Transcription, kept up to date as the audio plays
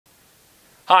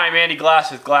Hi, I'm Andy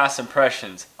Glass with Glass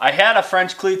Impressions. I had a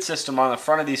French cleat system on the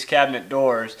front of these cabinet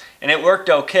doors and it worked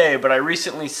okay, but I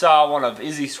recently saw one of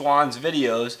Izzy Swan's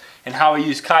videos and how he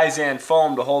used Kaizen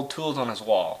foam to hold tools on his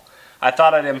wall. I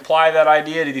thought I'd apply that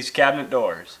idea to these cabinet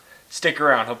doors. Stick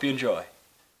around, hope you enjoy.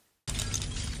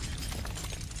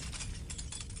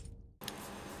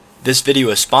 This video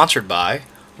is sponsored by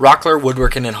Rockler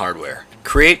Woodworking and Hardware.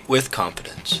 Create with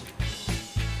confidence.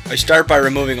 I start by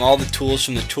removing all the tools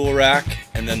from the tool rack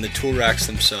and then the tool racks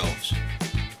themselves.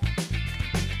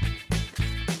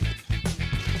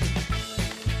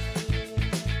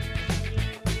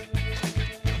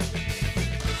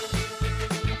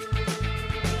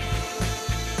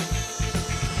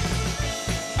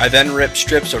 I then rip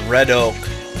strips of red oak,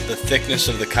 the thickness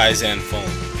of the Kaizen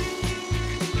foam.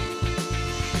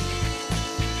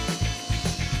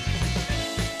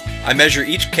 I measure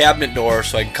each cabinet door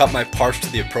so I can cut my parts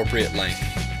to the appropriate length.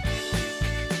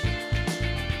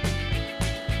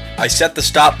 I set the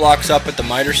stop blocks up at the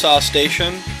miter saw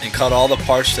station and cut all the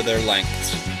parts to their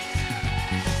lengths.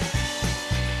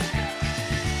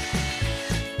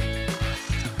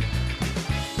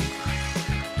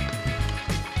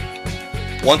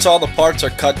 Once all the parts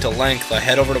are cut to length, I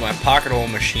head over to my pocket hole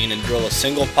machine and drill a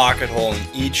single pocket hole in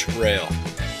each rail.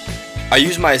 I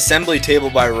use my assembly table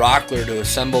by Rockler to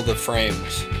assemble the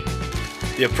frames.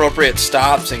 The appropriate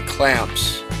stops and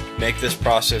clamps make this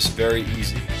process very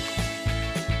easy.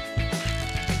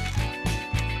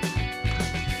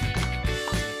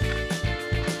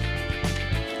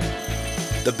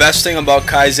 The best thing about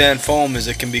Kaizen foam is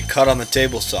it can be cut on the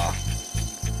table saw.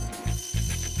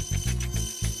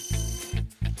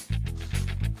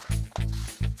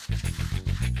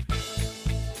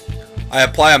 I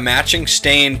apply a matching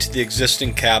stain to the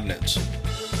existing cabinets.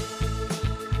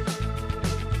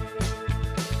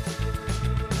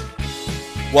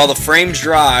 While the frames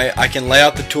dry, I can lay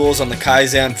out the tools on the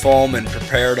Kaizen foam and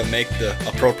prepare to make the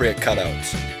appropriate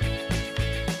cutouts.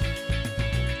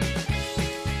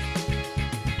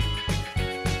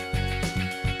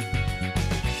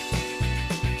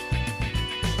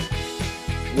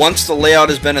 Once the layout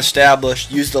has been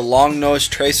established, use the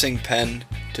long-nosed tracing pen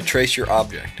to trace your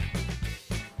object.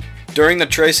 During the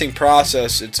tracing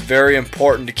process, it's very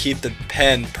important to keep the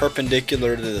pen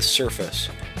perpendicular to the surface.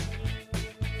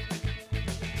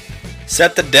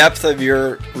 Set the depth of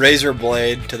your razor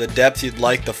blade to the depth you'd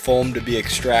like the foam to be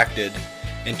extracted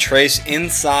and trace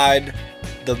inside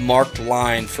the marked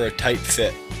line for a tight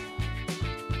fit.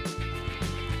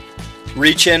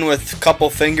 Reach in with a couple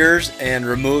fingers and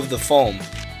remove the foam.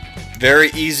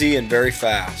 Very easy and very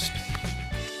fast.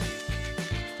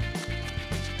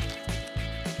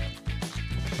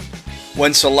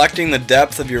 When selecting the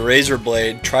depth of your razor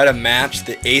blade, try to match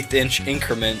the 1/8 inch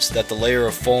increments that the layer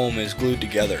of foam is glued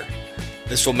together.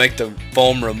 This will make the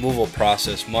foam removal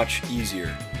process much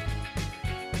easier.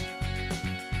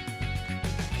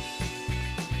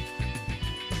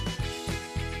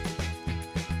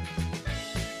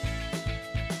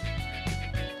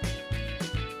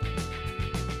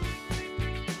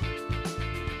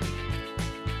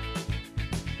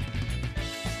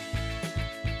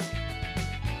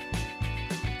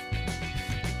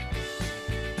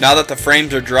 Now that the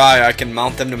frames are dry, I can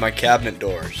mount them to my cabinet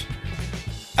doors.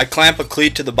 I clamp a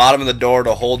cleat to the bottom of the door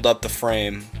to hold up the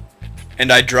frame,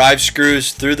 and I drive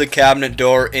screws through the cabinet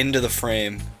door into the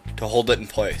frame to hold it in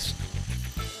place.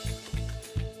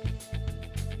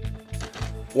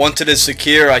 Once it is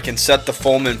secure, I can set the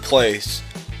foam in place.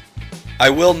 I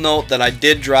will note that I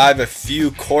did drive a few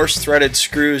coarse threaded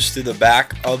screws through the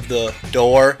back of the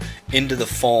door into the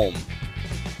foam,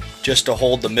 just to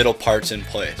hold the middle parts in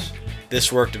place. This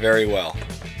worked very well.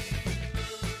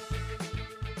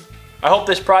 I hope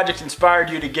this project inspired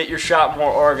you to get your shop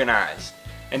more organized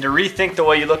and to rethink the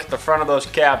way you look at the front of those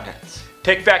cabinets.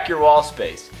 Take back your wall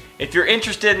space. If you're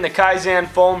interested in the Kaizen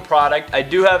foam product, I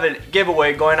do have a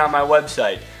giveaway going on my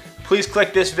website. Please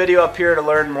click this video up here to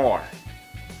learn more.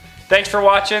 Thanks for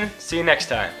watching. See you next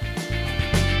time.